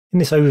In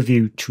this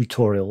overview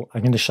tutorial,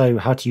 I'm going to show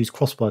how to use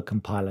Crossword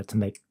Compiler to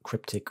make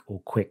cryptic or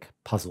quick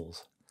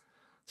puzzles.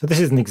 So this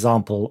is an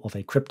example of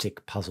a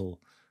cryptic puzzle.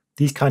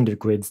 These kind of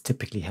grids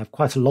typically have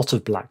quite a lot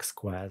of black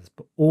squares,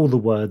 but all the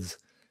words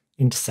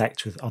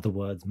intersect with other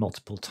words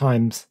multiple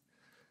times.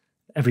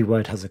 Every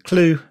word has a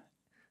clue,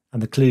 and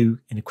the clue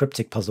in a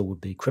cryptic puzzle would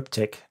be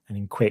cryptic, and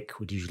in quick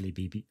would usually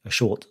be a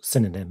short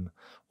synonym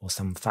or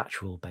some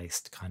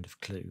factual-based kind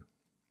of clue.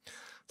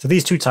 So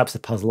these two types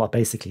of puzzle are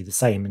basically the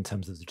same in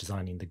terms of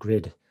designing the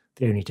grid.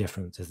 The only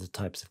difference is the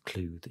types of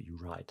clue that you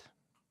write.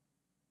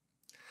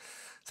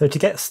 So to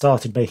get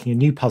started making a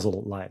new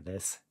puzzle like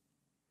this,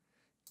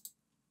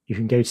 you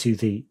can go to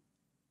the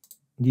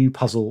new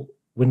puzzle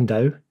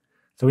window.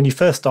 So when you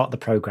first start the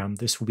program,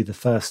 this will be the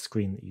first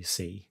screen that you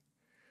see.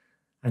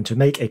 And to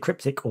make a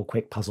cryptic or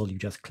quick puzzle, you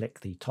just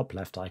click the top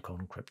left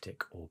icon,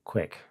 cryptic or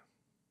quick.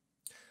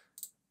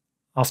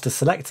 After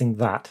selecting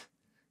that,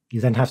 you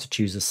then have to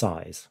choose a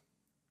size.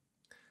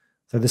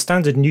 So the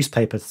standard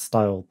newspaper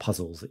style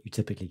puzzles that you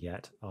typically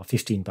get are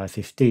 15 by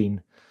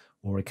 15,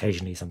 or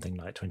occasionally something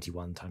like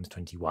 21 times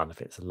 21 if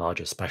it's a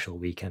larger special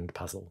weekend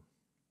puzzle.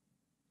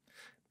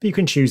 But you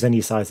can choose any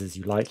sizes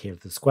you like here,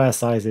 the square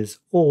sizes,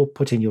 or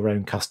put in your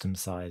own custom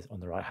size on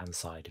the right hand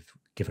side if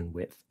given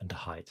width and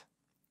height.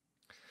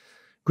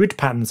 Grid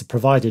patterns are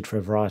provided for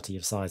a variety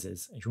of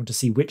sizes. If you want to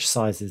see which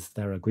sizes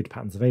there are grid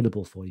patterns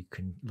available for, you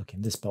can look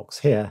in this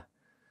box here.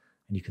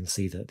 And you can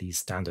see that these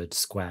standard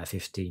square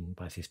 15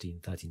 by 15,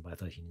 13 by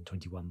 13, and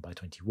 21 by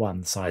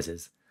 21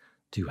 sizes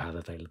do have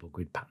available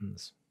grid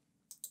patterns.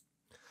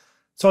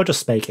 So I'll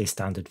just make a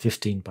standard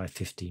 15 by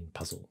 15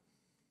 puzzle.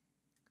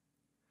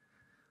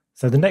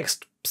 So the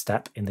next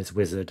step in this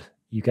wizard,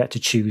 you get to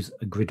choose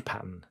a grid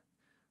pattern.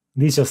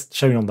 These are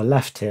shown on the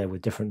left here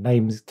with different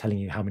names telling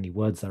you how many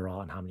words there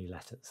are and how many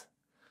letters.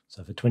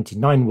 So for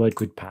 29-word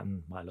grid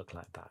pattern, it might look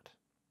like that.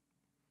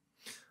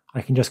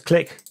 I can just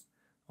click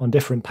on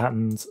different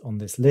patterns on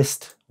this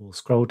list, or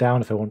scroll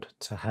down if I want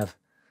to have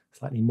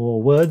slightly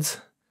more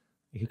words.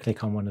 You can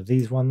click on one of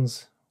these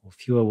ones, or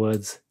fewer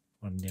words,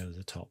 one near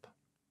the top.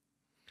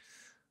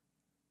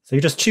 So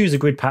you just choose a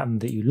grid pattern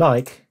that you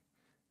like,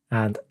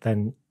 and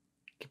then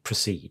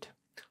proceed.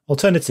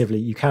 Alternatively,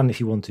 you can, if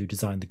you want to,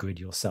 design the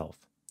grid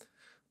yourself.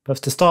 But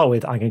to start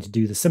with, I'm going to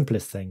do the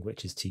simplest thing,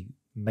 which is to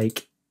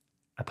make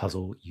a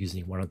puzzle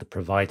using one of the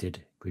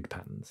provided grid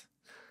patterns.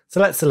 So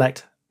let's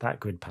select that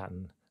grid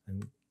pattern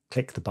and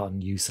click the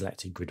button Use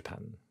Selected Grid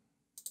Pattern.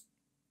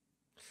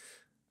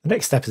 The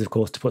next step is, of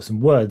course, to put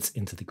some words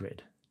into the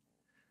grid.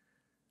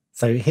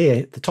 So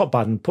here, the top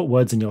button, Put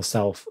Words in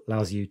Yourself,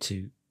 allows you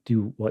to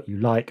do what you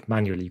like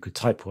manually. You could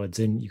type words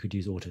in, you could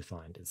use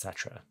autofind,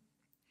 etc.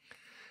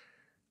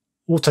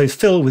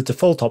 Autofill with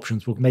default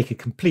options will make a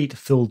complete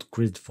filled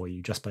grid for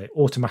you just by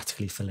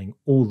automatically filling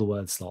all the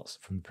word slots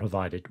from the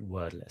provided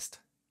word list.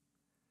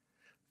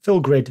 Fill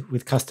grid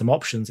with custom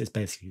options is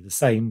basically the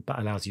same, but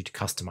allows you to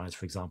customize,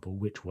 for example,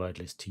 which word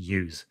list to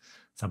use,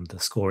 some of the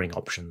scoring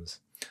options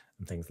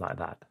and things like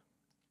that.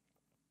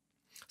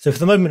 So for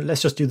the moment,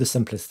 let's just do the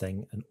simplest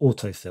thing, an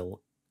autofill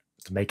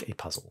to make a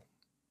puzzle.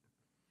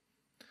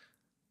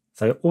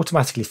 So it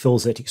automatically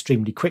fills it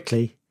extremely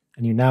quickly,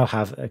 and you now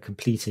have a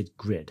completed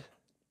grid.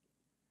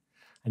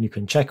 And you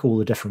can check all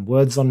the different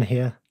words on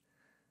here.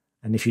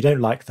 And if you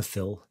don't like the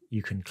fill,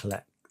 you can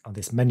click on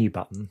this menu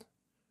button.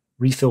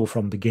 Refill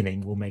from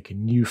beginning will make a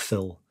new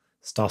fill,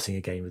 starting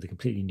again with a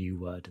completely new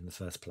word in the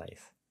first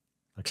place.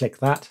 I click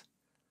that,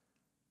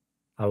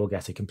 I will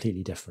get a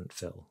completely different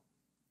fill.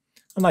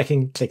 And I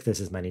can click this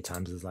as many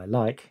times as I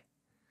like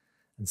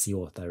and see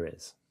what there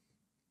is.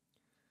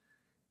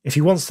 If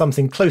you want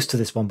something close to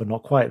this one, but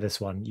not quite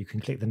this one, you can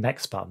click the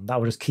next button.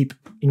 That will just keep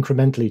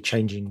incrementally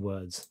changing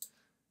words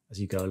as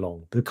you go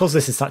along. Because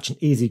this is such an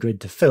easy grid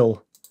to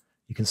fill,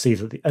 you can see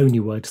that the only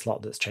word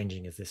slot that's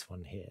changing is this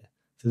one here.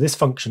 So this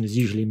function is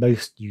usually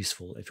most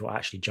useful if you're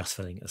actually just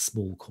filling a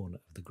small corner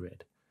of the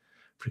grid.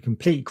 For a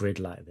complete grid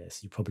like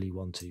this, you probably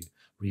want to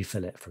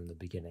refill it from the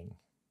beginning,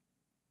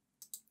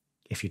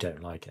 if you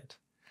don't like it.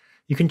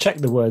 You can check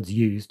the words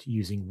used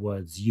using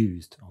words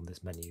used on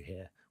this menu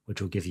here, which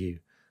will give you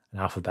an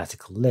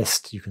alphabetical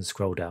list. You can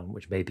scroll down,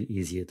 which may be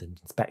easier than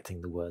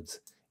inspecting the words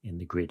in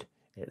the grid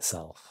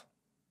itself.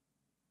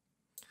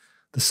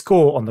 The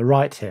score on the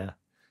right here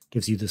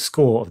gives you the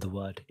score of the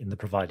word in the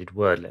provided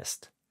word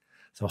list.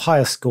 So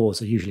higher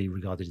scores are usually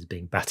regarded as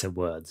being better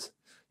words.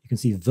 You can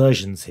see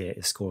versions here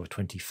is score of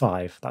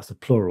 25. That's the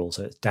plural,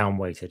 so it's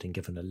downweighted and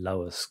given a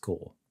lower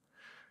score.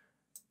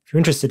 If you're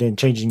interested in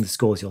changing the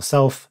scores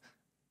yourself,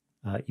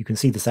 you can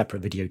see the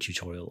separate video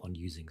tutorial on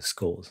using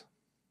scores.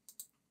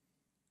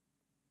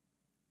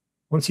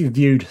 Once you've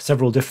viewed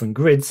several different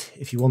grids,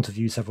 if you want to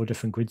view several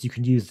different grids, you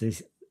can use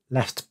this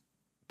left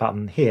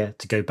button here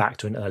to go back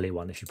to an early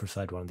one if you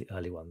preferred one of the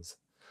early ones.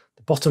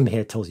 The bottom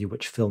here tells you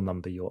which fill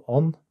number you're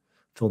on.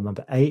 Fill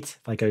number 8,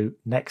 if I go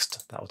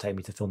next, that will take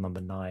me to fill number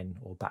 9,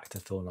 or back to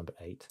fill number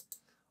 8,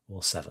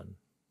 or 7.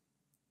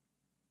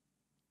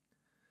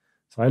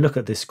 So I look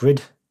at this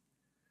grid,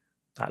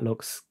 that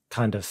looks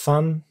kind of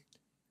fun,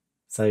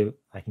 so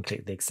I can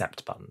click the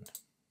Accept button.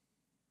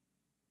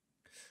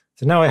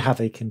 So now I have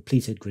a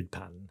completed grid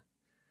pattern.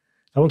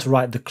 If I want to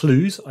write the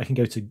clues, I can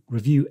go to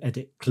Review,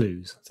 Edit,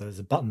 Clues. So there's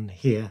a button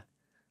here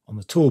on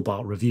the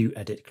toolbar, Review,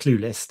 Edit, Clue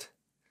List,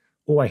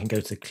 or I can go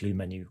to the Clue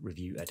menu,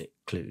 Review, Edit,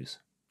 Clues.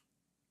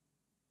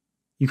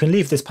 You can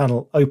leave this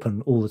panel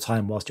open all the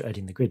time whilst you're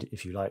editing the grid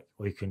if you like,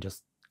 or you can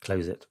just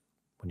close it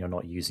when you're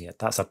not using it.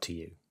 That's up to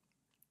you.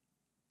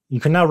 You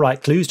can now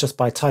write clues just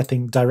by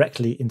typing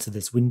directly into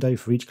this window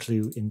for each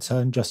clue in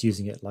turn, just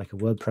using it like a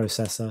word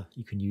processor.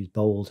 You can use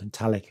bold,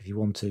 italic if you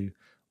want to,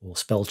 or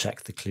spell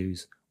check the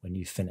clues when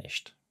you've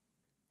finished.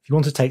 If you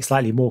want to take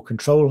slightly more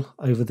control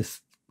over the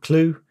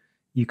clue,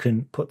 you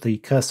can put the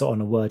cursor on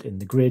a word in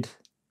the grid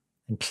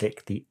and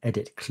click the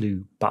Edit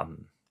Clue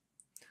button.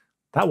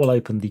 That will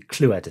open the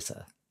clue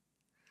editor.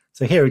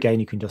 So here again,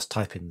 you can just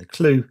type in the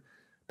clue,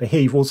 but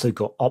here you've also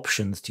got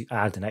options to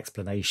add an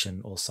explanation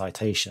or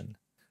citation.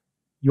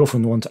 You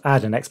often want to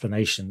add an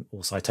explanation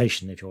or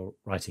citation if you're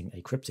writing a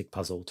cryptic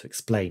puzzle to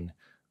explain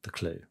the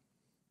clue.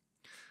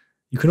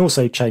 You can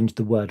also change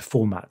the word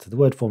format. The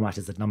word format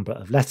is the number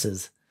of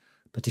letters,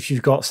 but if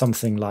you've got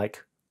something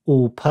like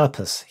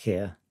all-purpose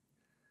here,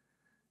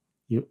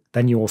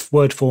 then your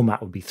word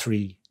format would be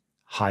 3-7,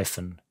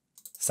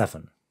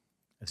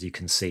 as you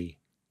can see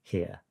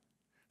here.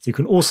 So you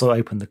can also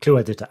open the clue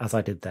editor, as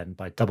I did then,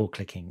 by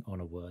double-clicking on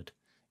a word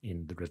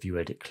in the Review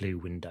Edit Clue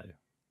window.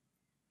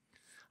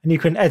 And you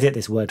can edit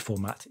this word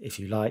format if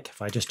you like.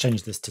 If I just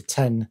change this to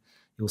 10,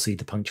 you'll see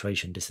the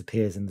punctuation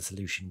disappears in the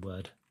solution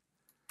word.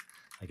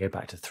 I go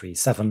back to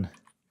 3-7,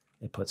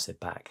 it puts it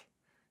back.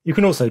 You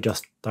can also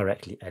just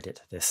directly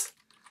edit this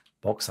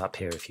box up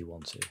here if you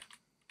want to.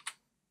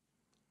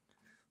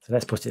 So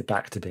let's put it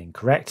back to being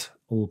correct,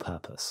 all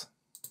purpose.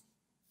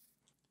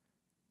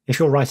 If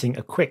you're writing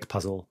a quick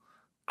puzzle,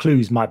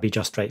 clues might be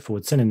just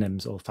straightforward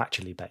synonyms or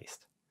factually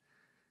based.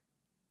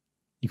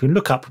 You can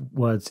look up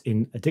words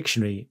in a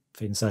dictionary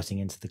for inserting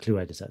into the clue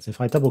editor. So if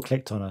I double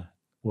clicked on a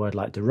word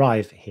like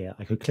derive here,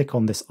 I could click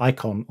on this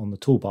icon on the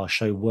toolbar,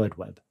 show word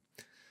web.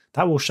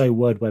 That will show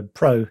Word Web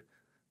Pro,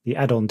 the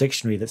add-on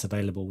dictionary that's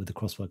available with the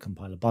Crossword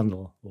Compiler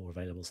bundle or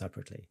available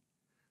separately.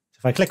 So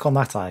if I click on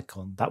that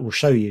icon, that will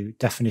show you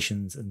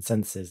definitions and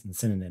senses and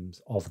synonyms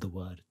of the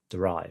word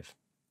derive.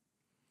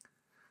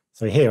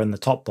 So here in the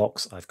top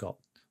box, I've got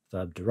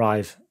verb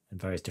derive and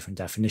various different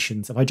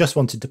definitions. If I just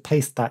wanted to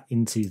paste that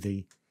into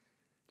the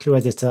clue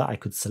editor, I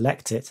could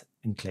select it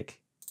and click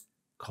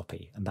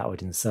copy, and that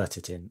would insert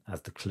it in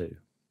as the clue.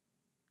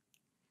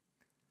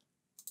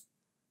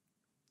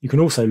 You can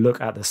also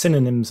look at the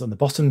synonyms on the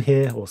bottom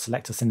here, or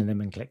select a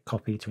synonym and click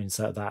copy to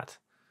insert that.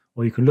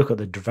 Or you can look at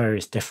the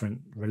various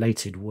different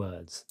related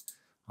words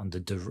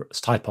under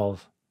type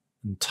of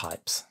and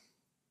types.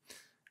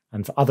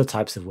 And for other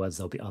types of words,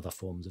 there'll be other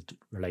forms of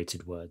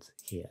related words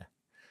here.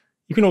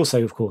 You can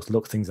also, of course,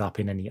 look things up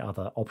in any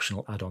other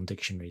optional add-on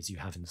dictionaries you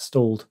have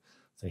installed.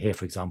 So here,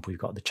 for example, we've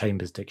got the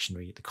Chambers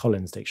Dictionary, the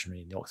Collins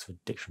Dictionary, the Oxford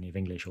Dictionary of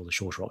English, or the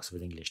Shorter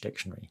Oxford English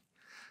Dictionary.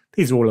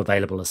 These are all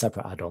available as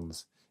separate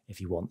add-ons if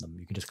you want them.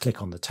 You can just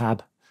click on the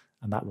tab,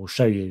 and that will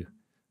show you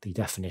the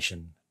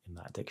definition in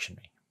that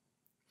dictionary.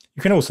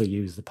 You can also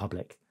use the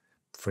public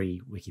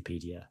free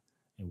Wikipedia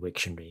and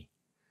Wiktionary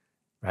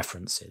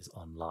references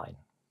online.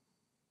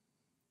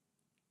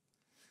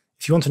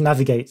 If you want to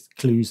navigate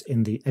clues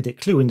in the Edit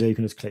Clue window, you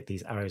can just click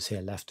these arrows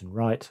here, left and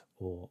right,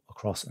 or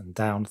across and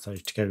down. So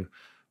to go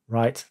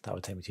right, that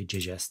would take me to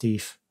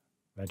digestif,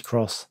 red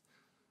cross,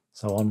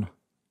 so on.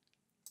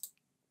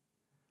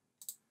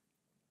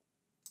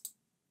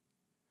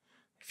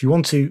 If you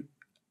want to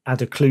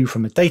add a clue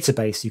from a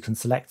database, you can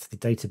select the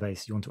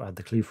database you want to add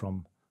the clue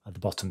from at the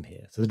bottom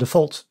here. So the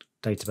default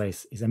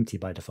database is empty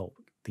by default.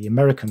 The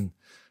American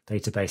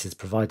database is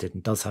provided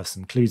and does have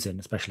some clues in,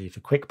 especially for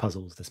quick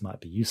puzzles. This might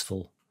be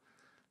useful.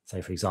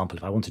 So for example,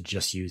 if I wanted to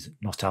just use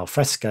not al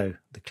fresco,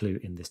 the clue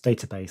in this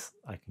database,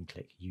 I can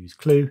click use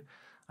clue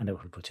and it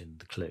will put in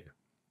the clue.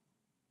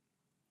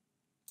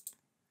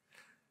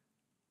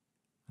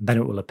 And then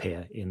it will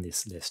appear in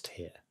this list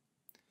here.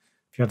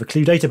 If you have a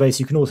clue database,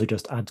 you can also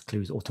just add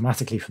clues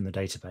automatically from the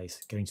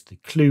database, going to the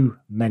clue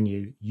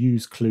menu,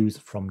 use clues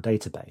from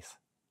database.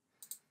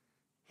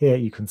 Here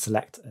you can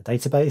select a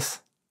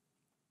database,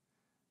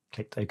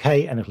 click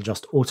OK, and it'll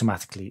just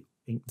automatically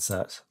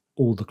insert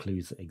all the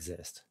clues that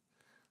exist.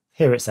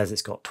 Here it says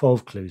it's got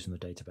 12 clues from the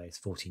database,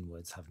 14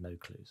 words have no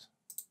clues.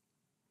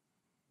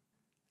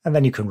 And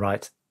then you can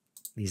write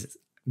these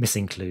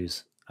missing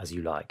clues as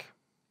you like.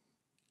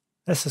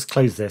 Let's just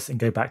close this and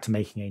go back to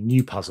making a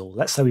new puzzle.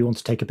 Let's say we want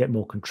to take a bit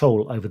more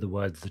control over the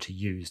words that are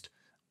used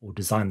or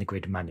design the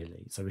grid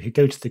manually. So we could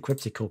go to the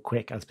cryptic or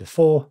quick as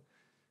before,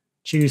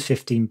 choose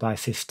 15 by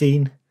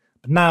 15,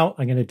 but now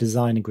I'm going to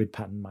design a grid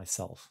pattern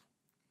myself.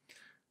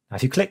 Now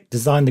if you click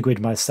design the grid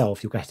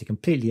myself, you'll get a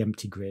completely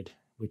empty grid,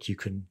 which you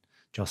can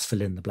just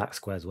fill in the black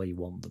squares where you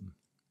want them.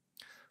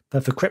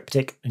 But for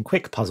cryptic and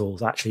quick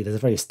puzzles, actually, there's a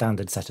very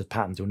standard set of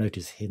patterns. You'll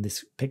notice in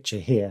this picture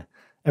here,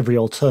 every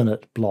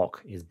alternate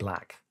block is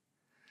black.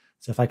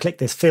 So if I click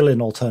this fill in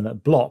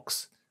alternate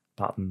blocks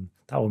button,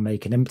 that will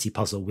make an empty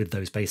puzzle with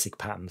those basic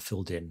patterns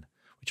filled in,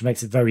 which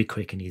makes it very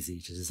quick and easy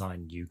to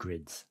design new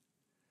grids.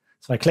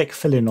 So I click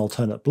Fill in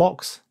alternate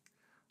blocks.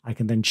 I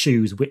can then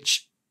choose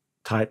which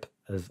type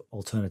of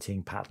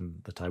alternating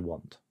pattern that I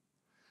want.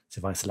 So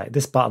if I select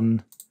this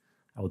button,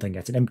 I will then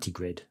get an empty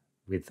grid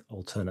with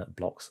alternate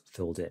blocks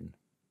filled in.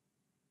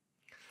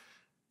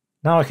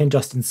 Now I can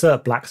just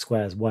insert black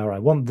squares where I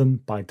want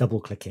them by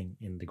double-clicking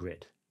in the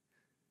grid.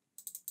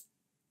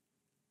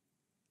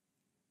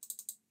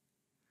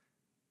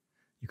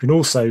 You can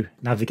also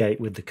navigate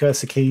with the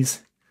cursor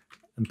keys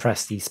and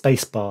press the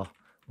spacebar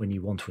when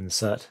you want to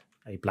insert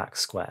a black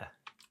square.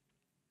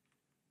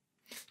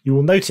 You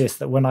will notice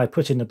that when I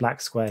put in a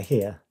black square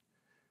here,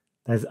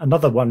 there's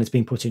another one that's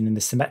being put in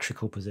the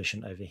symmetrical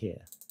position over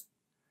here.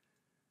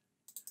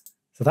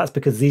 So that's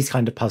because these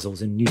kind of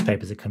puzzles in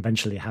newspapers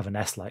conventionally have an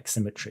S-like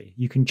symmetry.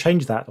 You can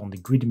change that on the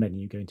grid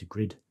menu, go into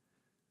grid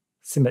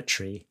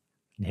symmetry,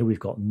 and here we've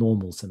got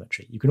normal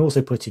symmetry. You can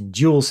also put in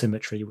dual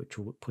symmetry, which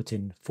will put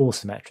in 4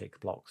 symmetric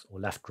blocks, or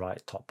left,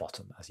 right, top,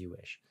 bottom, as you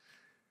wish.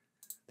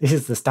 This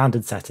is the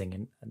standard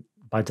setting, and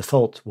by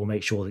default will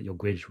make sure that your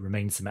grid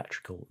remains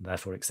symmetrical and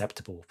therefore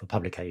acceptable for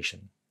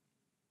publication.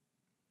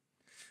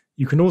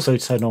 You can also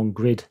turn on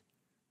grid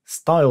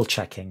style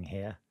checking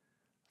here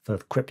for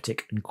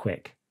cryptic and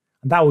quick.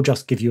 And that will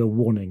just give you a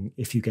warning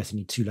if you get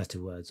any 2-letter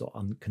words or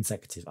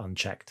consecutive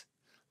unchecked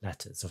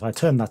letters. So if I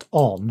turn that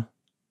on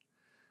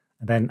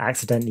and then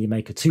accidentally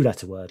make a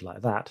 2-letter word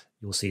like that,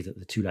 you'll see that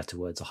the 2-letter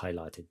words are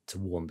highlighted to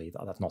warn me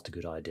that that's not a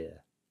good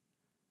idea.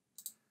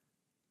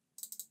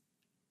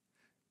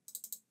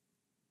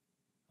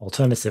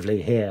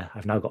 Alternatively, here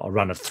I've now got a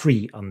run of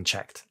 3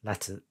 unchecked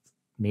letters,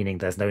 meaning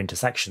there's no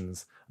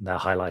intersections, and they're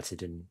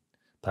highlighted in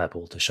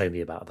purple to show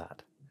me about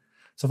that.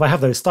 So if I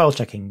have those style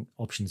checking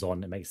options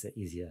on, it makes it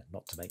easier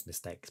not to make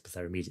mistakes because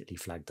they're immediately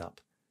flagged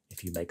up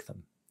if you make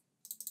them.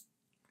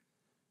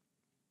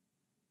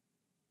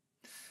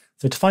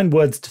 So to find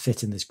words to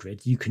fit in this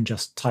grid, you can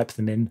just type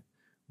them in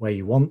where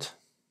you want.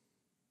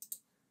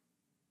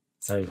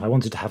 So if I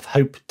wanted to have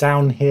hope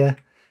down here,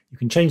 you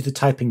can change the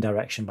typing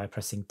direction by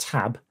pressing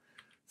Tab.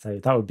 So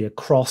that would be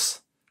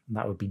across and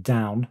that would be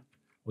down.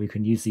 Or you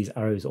can use these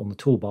arrows on the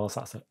toolbar,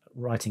 so that's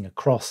writing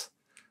across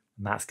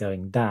and that's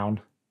going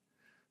down.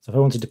 So if I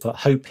wanted to put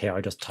hope here,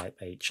 I just type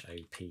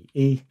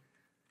H-O-P-E,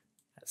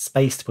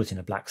 space to put in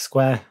a black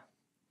square,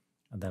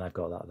 and then I've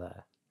got that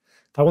there.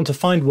 If I want to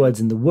find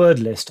words in the word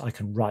list, I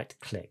can right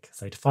click.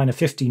 So to find a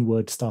 15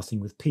 word starting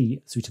with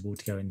P suitable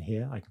to go in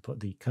here, I can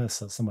put the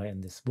cursor somewhere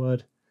in this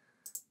word,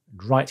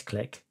 and right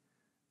click,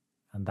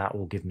 and that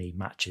will give me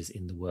matches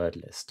in the word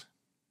list.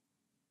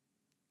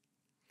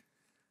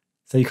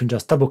 So you can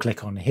just double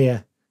click on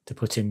here to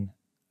put in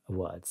a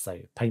word. So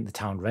paint the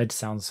town red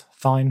sounds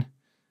fine.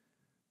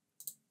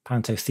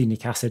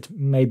 Pantothenic acid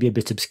may be a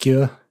bit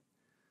obscure.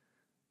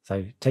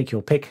 So take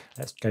your pick.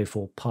 Let's go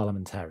for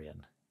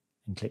parliamentarian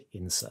and click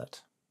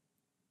insert.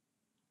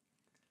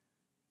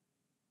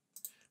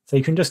 So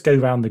you can just go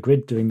around the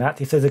grid doing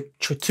that. If there's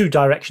 2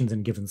 directions in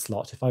a given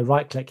slot, if I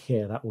right click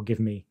here, that will give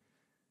me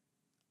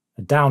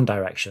a down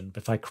direction.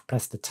 But if I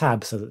press the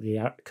tab so that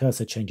the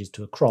cursor changes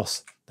to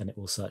across, then it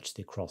will search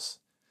the across.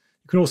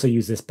 You can also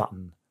use this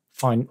button,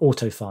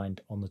 auto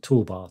find on the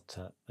toolbar,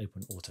 to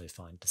open auto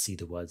find to see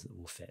the words that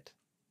will fit.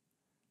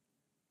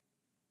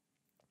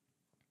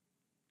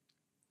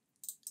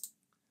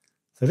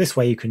 So this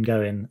way you can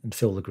go in and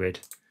fill the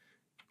grid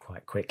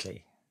quite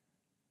quickly.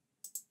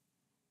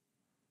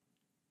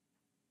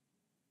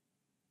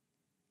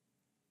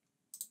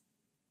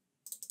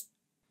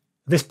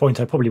 At this point,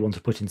 I probably want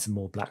to put in some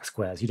more black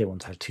squares. You don't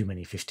want to have too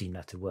many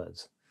 15-letter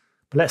words.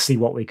 But let's see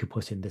what we could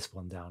put in this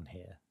one down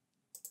here.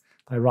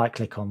 If I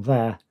right-click on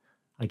there,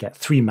 I get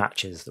 3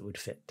 matches that would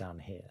fit down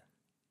here.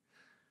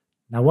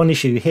 Now, one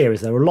issue here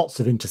is there are lots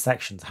of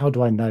intersections. How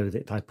do I know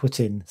that if I put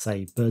in,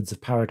 say, birds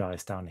of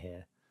paradise down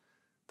here,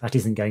 that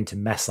isn't going to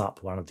mess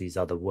up one of these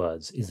other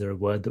words? Is there a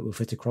word that will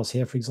fit across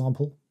here, for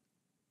example?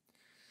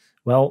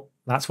 Well,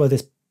 that's where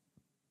this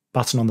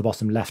button on the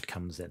bottom left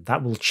comes in.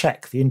 That will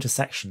check the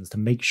intersections to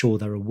make sure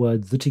there are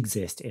words that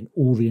exist in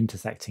all the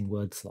intersecting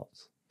word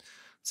slots.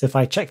 So if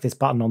I check this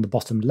button on the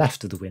bottom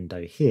left of the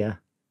window here,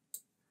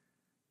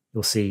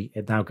 you'll see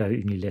it now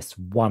only lists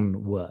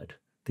 1 word.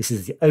 This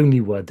is the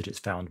only word that it's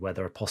found where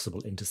there are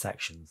possible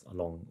intersections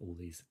along all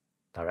these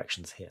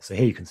directions here. So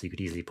here you can see you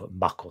could easily put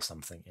muck or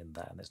something in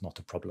there and it's not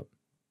a problem.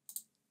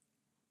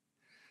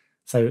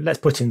 So let's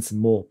put in some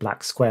more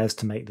black squares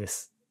to make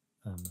this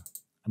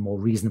a more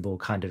reasonable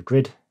kind of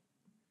grid.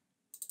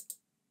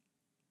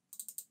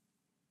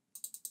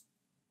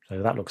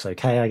 So that looks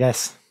okay, I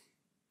guess.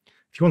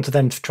 If you want to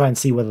then try and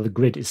see whether the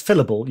grid is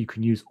fillable, you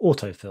can use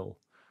autofill.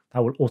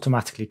 That will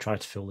automatically try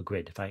to fill the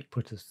grid. If I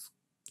put a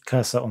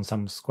cursor on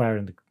some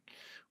square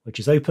which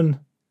is open,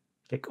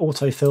 click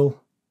autofill,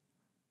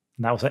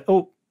 and that will say,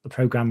 oh, the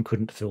program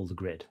couldn't fill the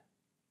grid.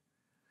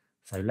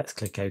 So let's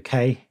click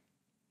OK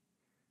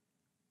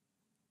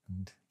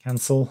and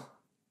cancel.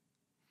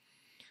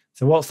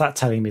 So what's that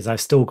telling me is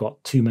I've still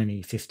got too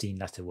many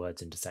 15-letter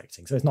words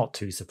intersecting. So it's not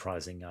too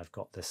surprising. I've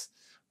got this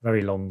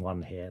very long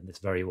one here and this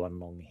very one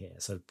long here.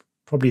 So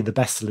probably the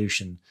best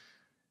solution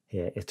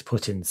here is to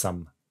put in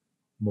some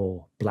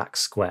more black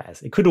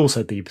squares. It could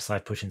also be by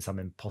putting some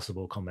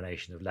impossible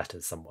combination of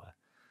letters somewhere,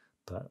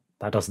 but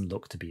that doesn't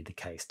look to be the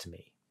case to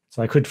me.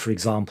 So I could, for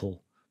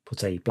example,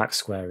 put a black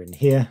square in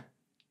here.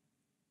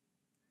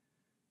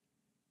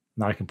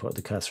 Now I can put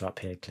the cursor up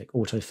here, click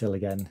autofill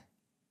again.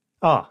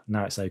 Ah,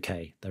 now it's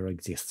okay. There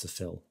exists a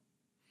fill.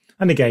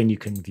 And again, you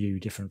can view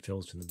different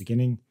fills from the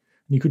beginning.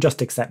 And you could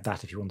just accept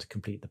that if you want to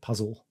complete the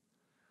puzzle.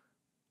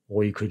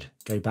 Or you could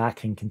go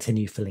back and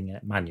continue filling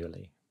it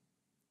manually.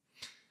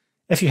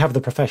 If you have the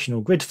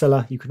professional grid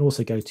filler, you can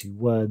also go to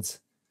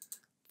Words,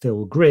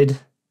 Fill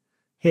Grid.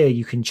 Here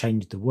you can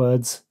change the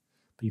words,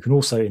 but you can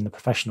also, in the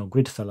professional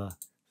grid filler,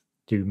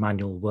 do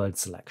manual word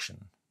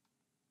selection.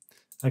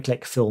 If I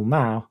click Fill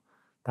Now,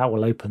 that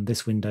will open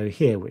this window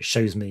here, which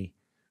shows me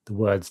the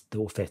words that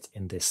will fit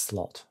in this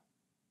slot.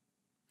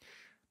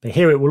 But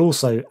here it will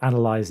also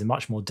analyze in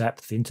much more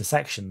depth the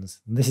intersections,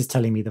 and this is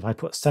telling me that if I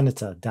put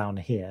senator down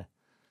here,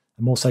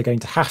 I'm also going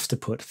to have to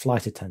put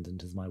flight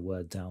attendant as my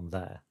word down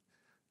there.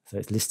 So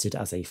it's listed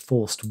as a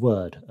forced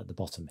word at the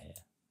bottom here.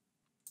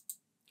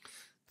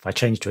 If I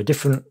change to a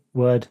different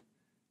word,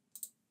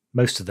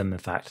 most of them, in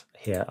fact,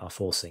 here are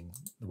forcing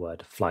the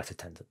word flight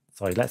attendant.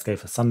 Sorry, let's go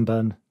for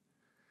sunburn.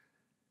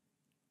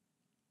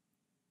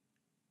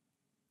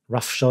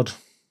 Roughshod,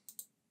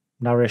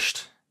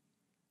 nourished.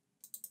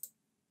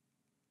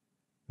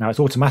 Now it's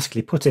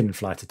automatically put in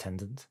flight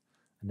attendant,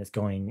 and it's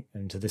going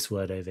into this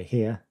word over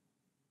here.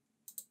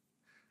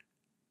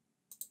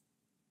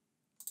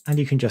 And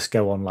you can just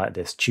go on like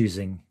this,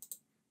 choosing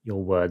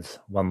your words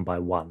one by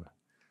one.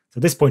 So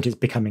at this point it's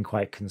becoming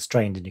quite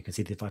constrained, and you can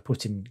see that if I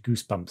put in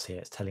goosebumps here,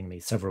 it's telling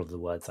me several of the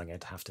words I'm going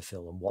to have to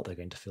fill and what they're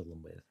going to fill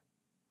them with.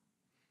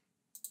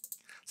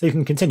 So you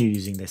can continue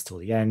using this till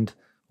the end,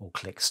 or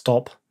click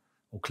stop,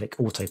 or click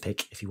auto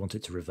pick if you want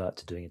it to revert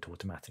to doing it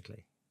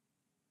automatically.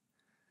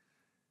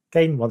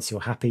 Again, once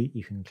you're happy,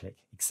 you can click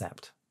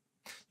accept.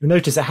 You'll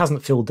notice it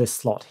hasn't filled this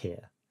slot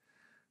here.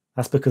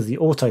 That's because the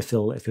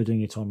autofill, if you're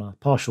doing it on a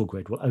partial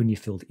grid, will only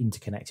fill the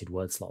interconnected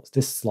word slots.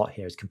 This slot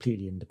here is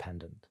completely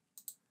independent.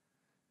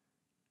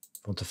 If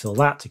you want to fill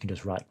that, you can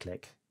just right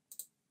click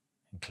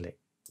and click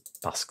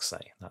Busk,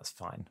 say. That's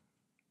fine.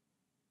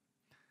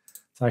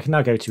 So I can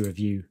now go to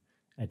Review,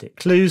 Edit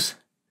Clues,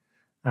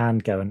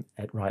 and go and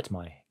write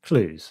my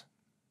clues.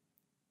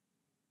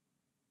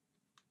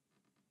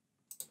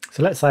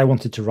 So let's say I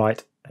wanted to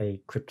write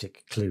a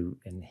cryptic clue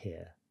in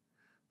here.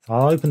 So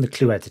I'll open the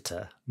clue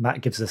editor, and that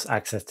gives us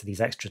access to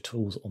these extra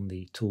tools on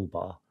the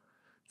toolbar.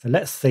 So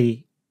let's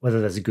see whether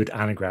there's a good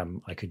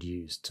anagram I could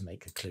use to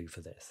make a clue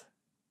for this.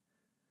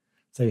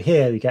 So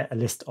here we get a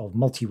list of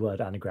multi-word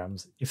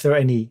anagrams. If there are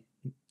any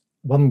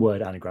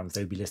one-word anagrams,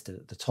 they would be listed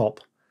at the top.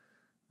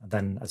 And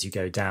then as you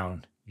go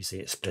down, you see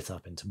it split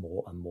up into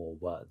more and more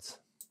words.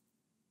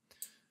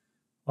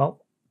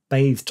 Well,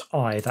 bathed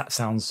eye, that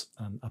sounds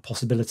a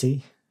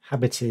possibility.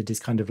 Habited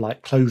is kind of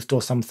like clothed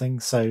or something,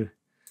 so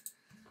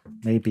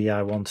maybe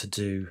I want to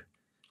do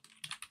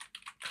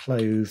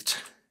clothed.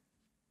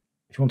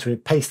 If you want to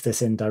paste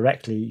this in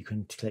directly, you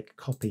can click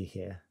copy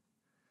here.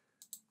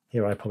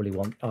 Here I probably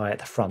want I at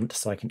the front,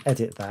 so I can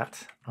edit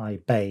that, I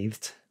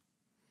bathed.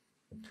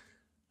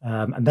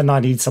 And then I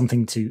need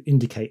something to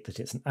indicate that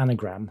it's an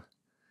anagram.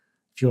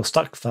 If you're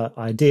stuck for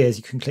ideas,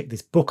 you can click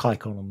this book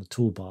icon on the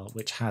toolbar,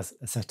 which has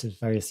a set of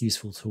various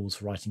useful tools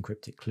for writing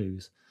cryptic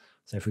clues.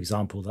 So for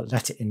example, the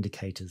letter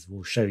indicators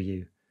will show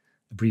you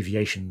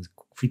abbreviations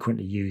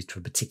frequently used for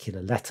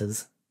particular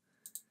letters.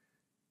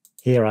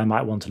 Here I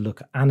might want to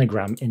look at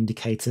anagram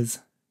indicators.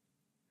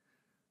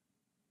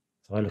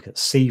 So I look at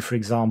C, for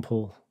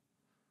example.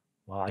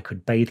 Well, I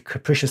could bathe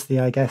capriciously,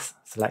 I guess.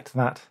 Select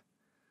that.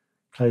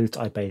 Clothed,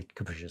 I bathe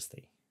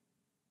capriciously.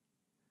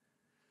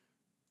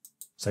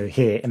 So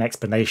here, an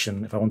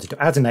explanation, if I wanted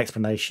to add an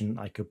explanation,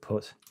 I could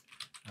put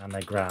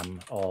anagram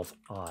of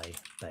I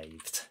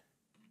bathed.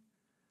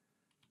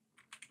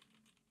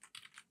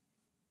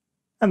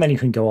 And then you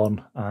can go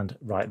on and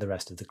write the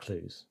rest of the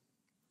clues.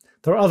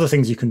 There are other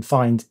things you can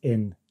find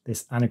in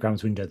this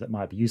anagrams window that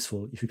might be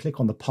useful. If you click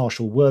on the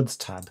partial words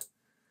tab,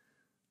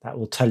 that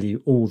will tell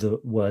you all the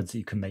words that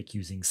you can make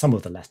using some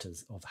of the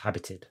letters of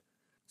habited.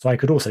 So I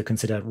could also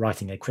consider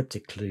writing a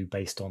cryptic clue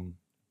based on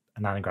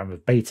an anagram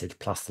of baited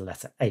plus the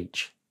letter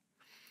H.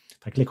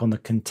 If I click on the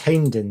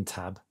contained in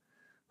tab,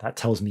 that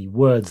tells me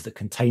words that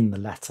contain the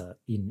letter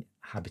in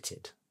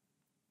habited.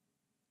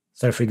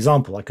 So for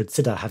example, I could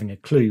consider having a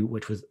clue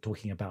which was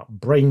talking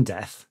about brain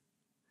death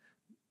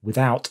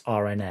without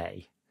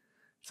RNA.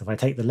 So if I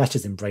take the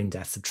letters in brain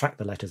death, subtract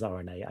the letters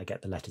RNA, I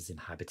get the letters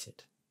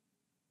inhabited.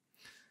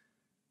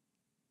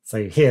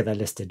 So here they're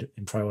listed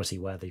in priority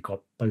where they've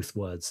got both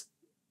words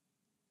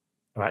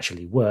are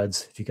actually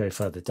words. If you go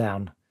further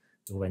down,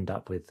 you'll end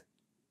up with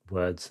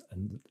words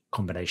and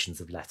combinations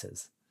of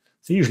letters.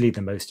 So usually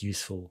the most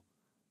useful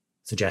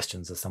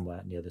suggestions are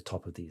somewhere near the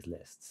top of these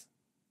lists.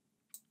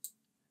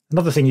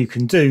 Another thing you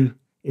can do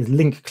is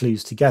link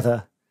clues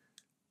together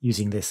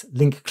using this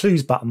link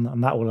clues button,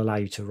 and that will allow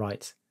you to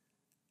write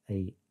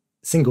a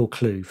single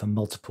clue for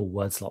multiple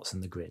word slots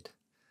in the grid.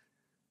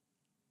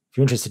 If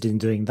you're interested in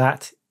doing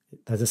that,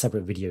 there's a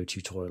separate video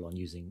tutorial on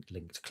using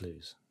linked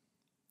clues.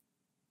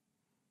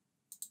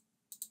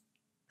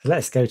 So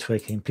let's go to a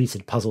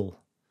completed puzzle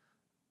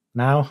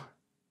now.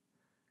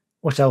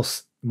 What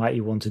else might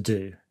you want to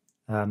do?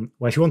 Well,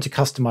 if you want to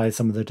customize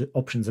some of the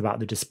options about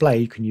the display,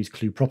 you can use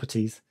clue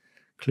properties.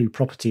 Clue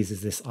properties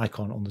is this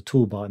icon on the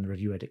toolbar in the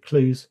review edit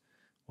clues,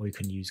 or you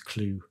can use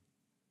clue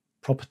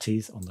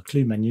properties on the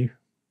clue menu.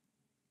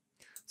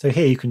 So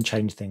here you can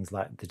change things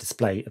like the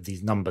display of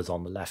these numbers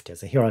on the left here.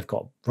 So here I've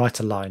got right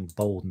aligned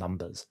bold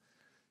numbers.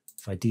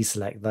 If I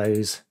deselect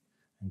those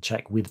and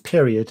check with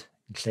period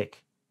and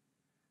click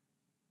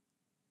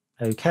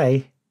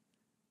OK,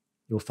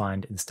 you'll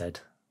find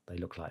instead they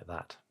look like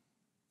that.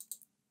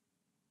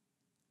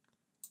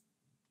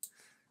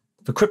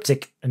 For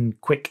cryptic and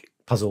quick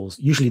puzzles,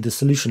 usually the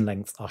solution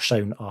lengths are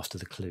shown after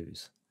the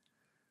clues.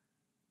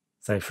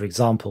 So for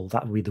example,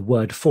 that would be the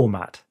word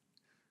format.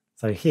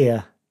 So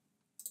here,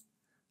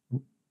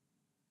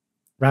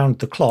 round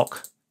the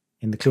clock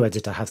in the clue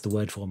editor has the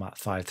word format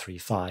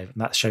 535, and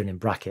that's shown in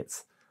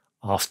brackets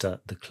after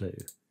the clue.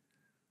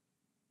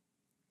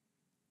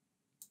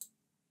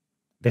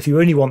 But if you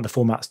only want the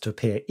formats to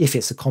appear if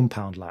it's a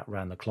compound like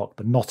round the clock,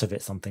 but not if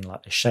it's something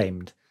like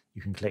ashamed,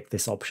 you can click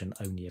this option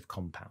only if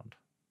compound.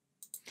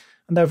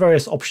 And there are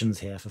various options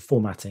here for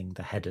formatting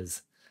the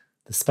headers,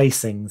 the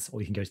spacings,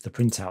 or you can go to the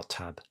printout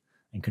tab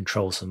and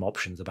control some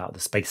options about the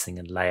spacing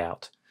and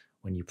layout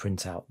when you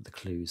print out the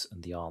clues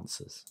and the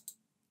answers.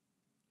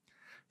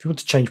 If you want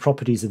to change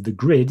properties of the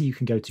grid, you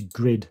can go to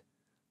Grid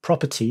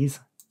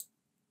Properties,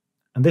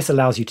 and this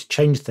allows you to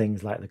change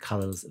things like the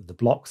colours of the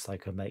blocks. I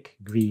can make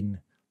green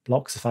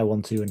blocks if I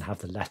want to and have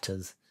the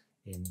letters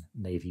in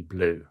navy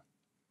blue.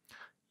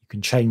 You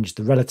can change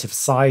the relative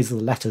size of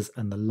the letters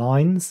and the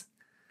lines.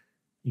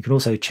 You can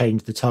also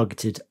change the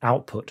targeted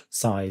output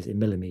size in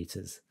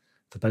millimeters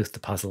for both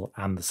the puzzle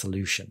and the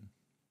solution.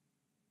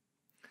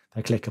 If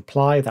I click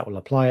Apply, that will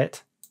apply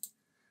it,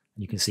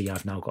 and you can see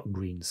I've now got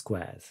green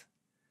squares.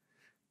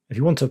 If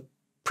you want to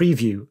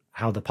preview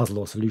how the puzzle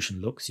or solution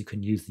looks, you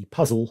can use the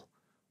Puzzle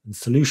and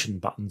Solution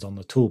buttons on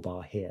the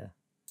toolbar here.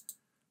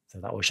 So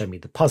that will show me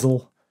the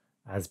puzzle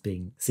as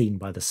being seen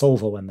by the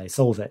solver when they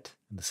solve it,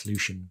 and the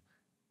solution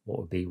what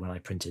would be when I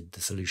printed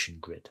the solution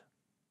grid.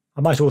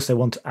 I might also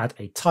want to add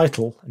a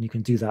title, and you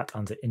can do that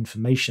under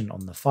Information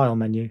on the File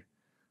menu.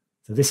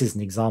 So this is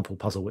an example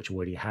puzzle which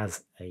already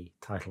has a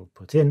title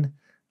put in,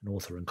 an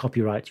author and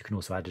copyright. You can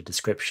also add a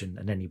description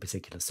and any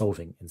particular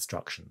solving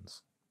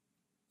instructions.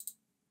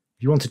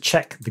 If you want to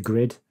check the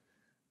grid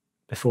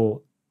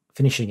before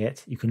finishing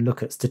it, you can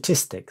look at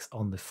Statistics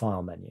on the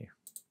File menu.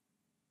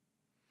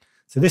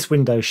 So this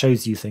window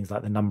shows you things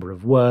like the number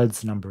of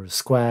words, number of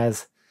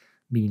squares,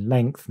 mean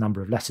length,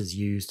 number of letters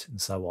used,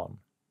 and so on.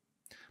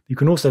 You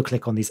can also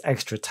click on these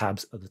extra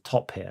tabs at the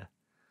top here.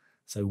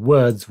 So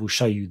words will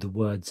show you the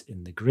words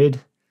in the grid.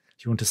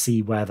 If you want to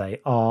see where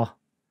they are.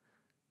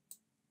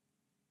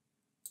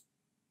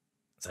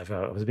 So if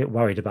I was a bit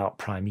worried about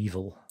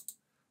primeval,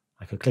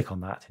 I could click on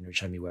that and it would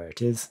show me where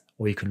it is.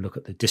 Or you can look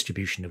at the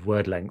distribution of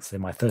word lengths. So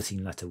my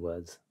 13-letter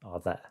words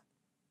are there.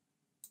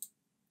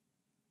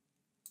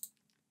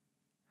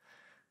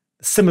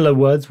 Similar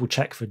words will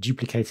check for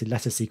duplicated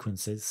letter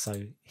sequences.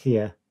 So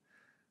here,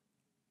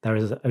 there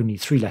is only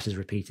 3 letters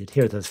repeated.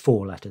 Here there's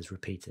 4 letters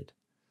repeated.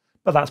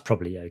 But that's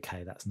probably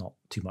okay. That's not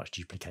too much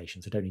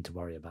duplication, so don't need to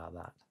worry about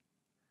that.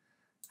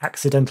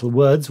 Accidental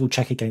words will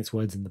check against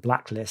words in the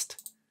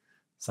blacklist.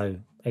 So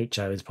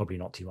HO is probably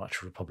not too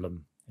much of a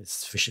problem. It's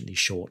sufficiently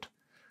short.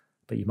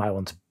 But you might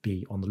want to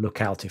be on the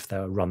lookout if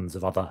there are runs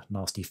of other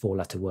nasty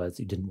 4-letter words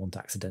you didn't want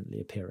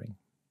accidentally appearing.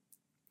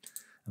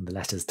 And the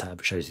Letters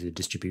tab shows you the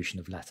distribution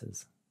of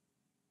letters.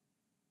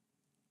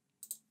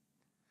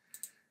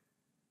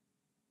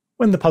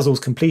 When the puzzle's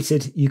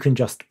completed, you can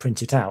just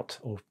print it out.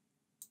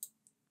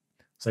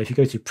 So if you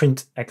go to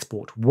Print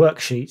Export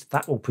Worksheet,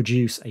 that will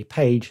produce a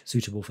page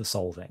suitable for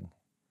solving. And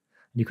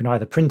you can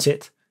either print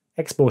it,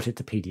 export it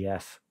to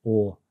PDF,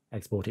 or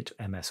export it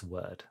to MS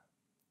Word.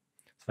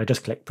 So if I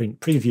just click Print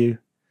Preview,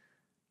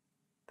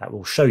 that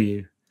will show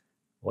you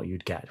what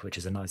you'd get, which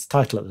is a nice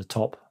title at the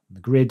top,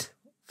 the grid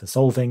for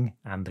solving,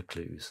 and the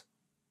clues.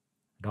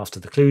 And after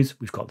the clues,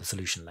 we've got the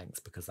solution lengths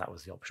because that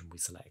was the option we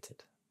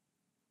selected.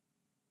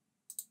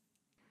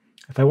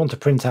 If I want to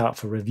print out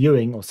for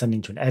reviewing or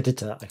sending to an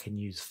editor, I can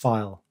use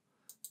File,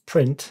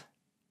 Print.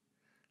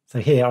 So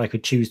here I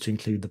could choose to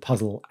include the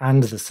puzzle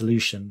and the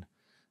solution,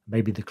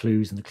 maybe the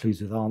clues and the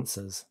clues with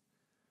answers.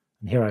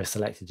 And here I've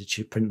selected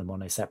to print them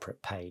on a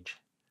separate page.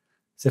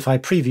 So if I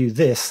preview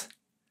this,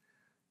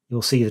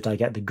 you'll see that I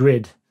get the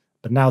grid,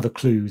 but now the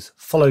clues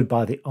followed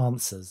by the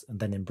answers, and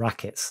then in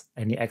brackets,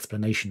 any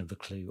explanation of the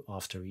clue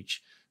after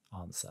each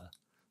answer.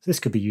 So this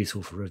could be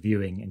useful for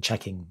reviewing and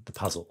checking the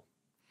puzzle.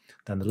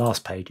 Then the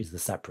last page is the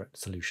separate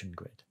solution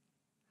grid.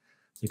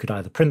 You could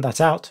either print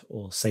that out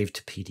or save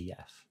to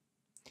PDF.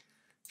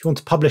 If you want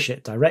to publish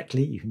it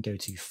directly, you can go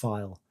to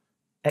File,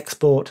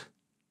 Export,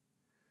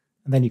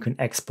 and then you can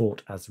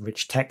export as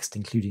rich text,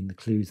 including the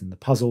clues and the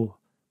puzzle,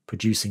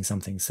 producing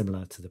something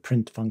similar to the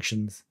print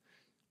functions.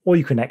 Or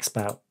you can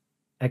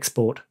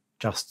export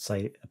just,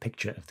 say, a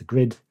picture of the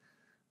grid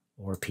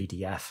or a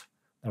PDF.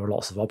 There are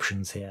lots of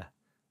options here.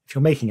 If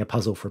you're making a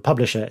puzzle for a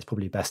publisher, it's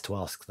probably best to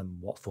ask them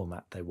what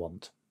format they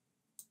want.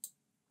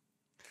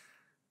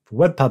 For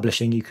web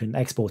publishing, you can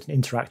export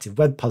an interactive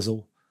web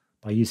puzzle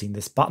by using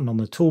this button on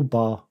the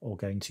toolbar or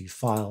going to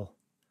File,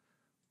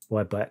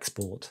 Web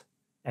Export,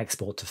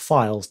 Export to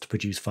Files to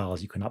produce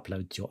files you can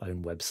upload to your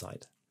own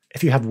website.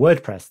 If you have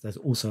WordPress, there's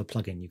also a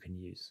plugin you can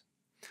use.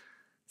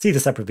 See the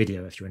separate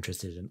video if you're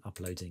interested in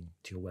uploading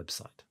to your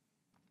website.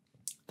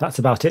 That's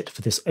about it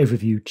for this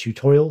overview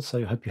tutorial, so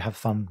I hope you have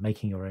fun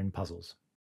making your own puzzles.